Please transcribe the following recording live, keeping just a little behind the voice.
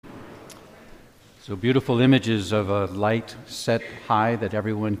So beautiful images of a light set high that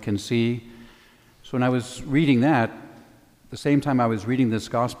everyone can see. So when I was reading that, the same time I was reading this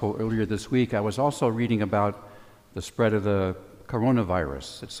gospel earlier this week, I was also reading about the spread of the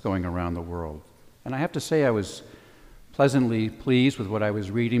coronavirus that's going around the world. And I have to say I was pleasantly pleased with what I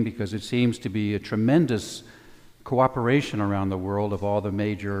was reading because it seems to be a tremendous cooperation around the world of all the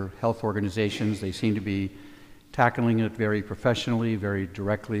major health organizations. They seem to be tackling it very professionally, very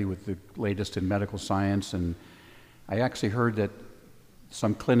directly with the latest in medical science. And I actually heard that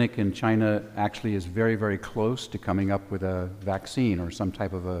some clinic in China actually is very, very close to coming up with a vaccine or some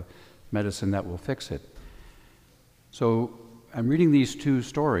type of a medicine that will fix it. So I'm reading these two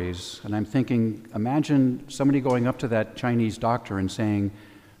stories and I'm thinking, imagine somebody going up to that Chinese doctor and saying,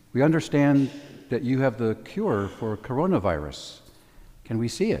 "We understand that you have the cure for coronavirus. Can we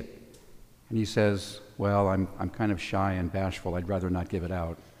see it?" And he says, "Well, I'm kind of shy and bashful. I'd rather not give it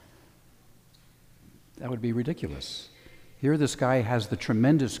out." That would be ridiculous. Here this guy has the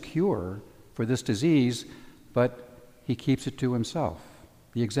tremendous cure for this disease, but he keeps it to himself.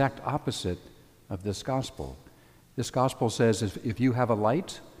 The exact opposite of this gospel. This gospel says if you have a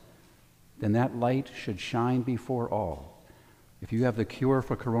light, then that light should shine before all. If you have the cure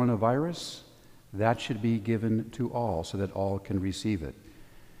for coronavirus, that should be given to all so that all can receive it.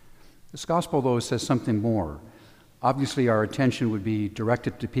 This gospel, though, says something more. Obviously, our attention would be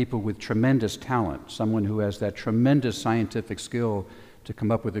directed to people with tremendous talent, someone who has that tremendous scientific skill to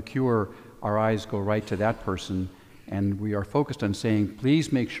come up with a cure. Our eyes go right to that person, and we are focused on saying,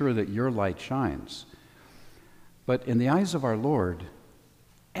 please make sure that your light shines. But in the eyes of our Lord,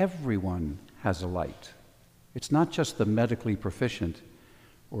 everyone has a light. It's not just the medically proficient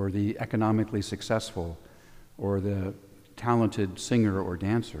or the economically successful or the talented singer or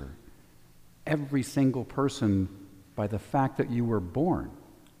dancer. Every single person, by the fact that you were born,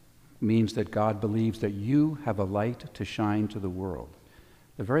 means that God believes that you have a light to shine to the world.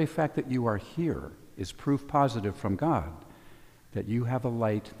 The very fact that you are here is proof positive from God that you have a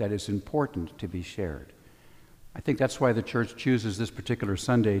light that is important to be shared. I think that's why the church chooses this particular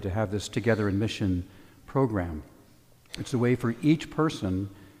Sunday to have this Together in Mission program. It's a way for each person,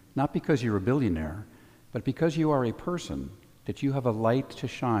 not because you're a billionaire, but because you are a person, that you have a light to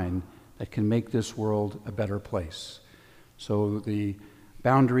shine that can make this world a better place. So the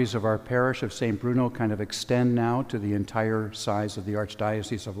boundaries of our parish of St. Bruno kind of extend now to the entire size of the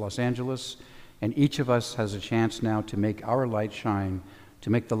Archdiocese of Los Angeles, and each of us has a chance now to make our light shine, to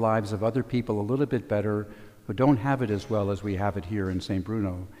make the lives of other people a little bit better who don't have it as well as we have it here in St.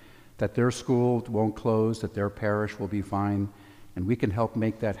 Bruno, that their school won't close, that their parish will be fine, and we can help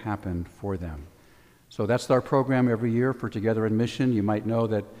make that happen for them. So that's our program every year for Together in Mission. You might know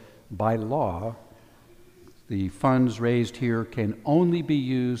that by law, the funds raised here can only be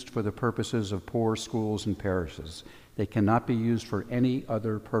used for the purposes of poor schools and parishes. They cannot be used for any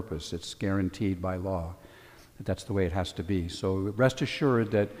other purpose. It's guaranteed by law. That's the way it has to be. So rest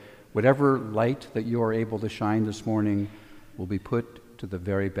assured that whatever light that you are able to shine this morning will be put to the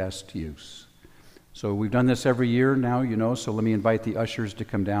very best use. So we've done this every year now, so let me invite the ushers to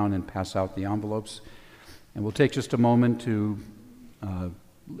come down and pass out the envelopes. And we'll take just a moment to,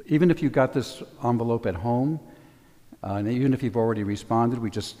 even if you got this envelope at home, and even if you've already responded,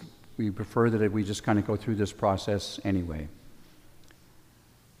 we prefer that we just kind of go through this process anyway.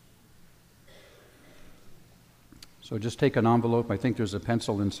 So just take an envelope. I think there's a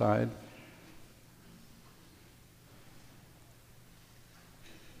pencil inside.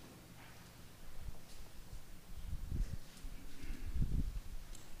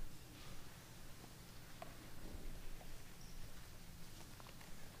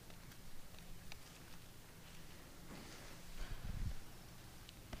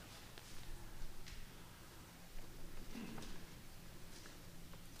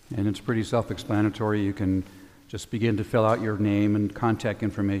 And it's pretty self-explanatory. You can just begin to fill out your name and contact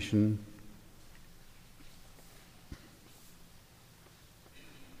information.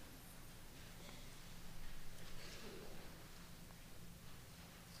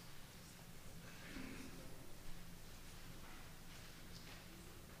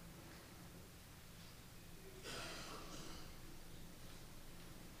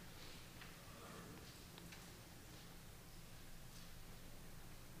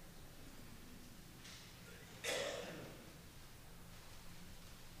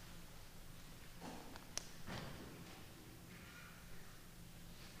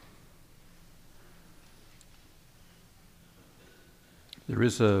 There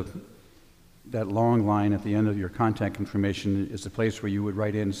is that long line at the end of your contact information is the place where you would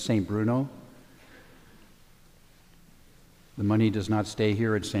write in St. Bruno. The money does not stay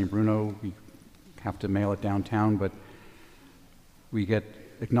here at St. Bruno. We have to mail it downtown, but we get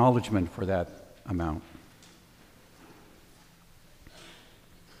acknowledgement for that amount.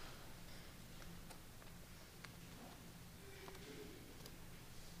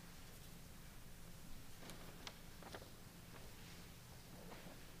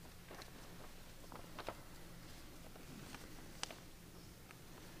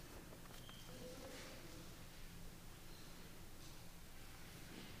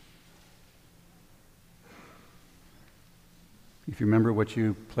 If you remember what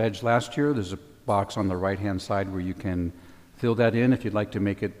you pledged last year, there's a box on the right-hand side where you can fill that in. If you'd like to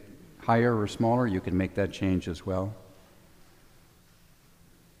make it higher or smaller, you can make that change as well.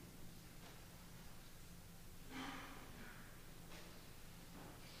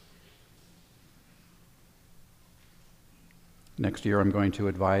 Next year, I'm going to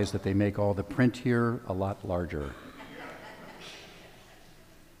advise that they make all the print here a lot larger.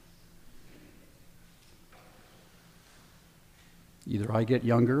 Either I get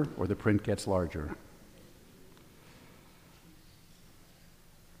younger or the print gets larger.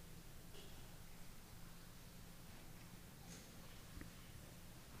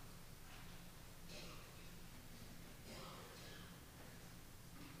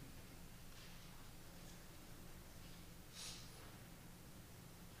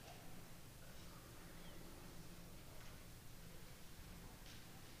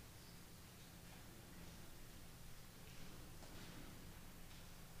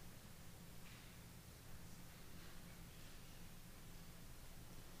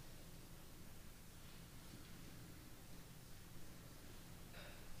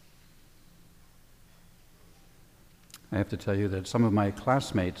 I have to tell you that some of my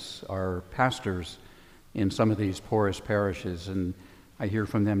classmates are pastors in some of these poorest parishes, and I hear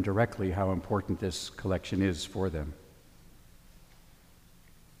from them directly how important this collection is for them.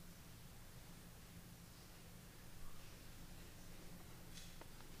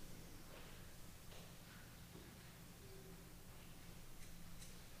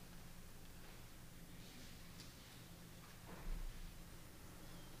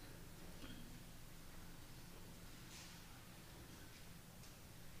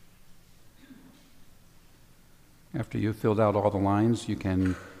 After you've filled out all the lines, you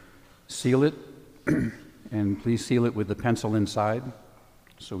can seal it, and please seal it with the pencil inside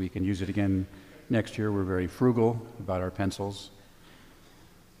so we can use it again next year. We're very frugal about our pencils.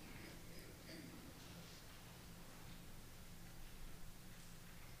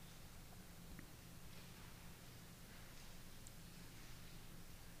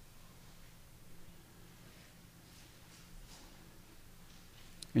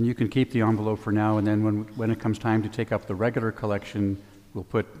 And you can keep the envelope for now, and then when it comes time to take up the regular collection, we'll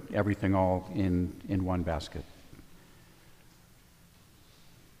put everything all in one basket.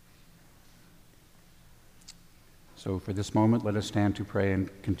 So for this moment, let us stand to pray and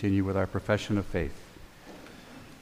continue with our profession of faith.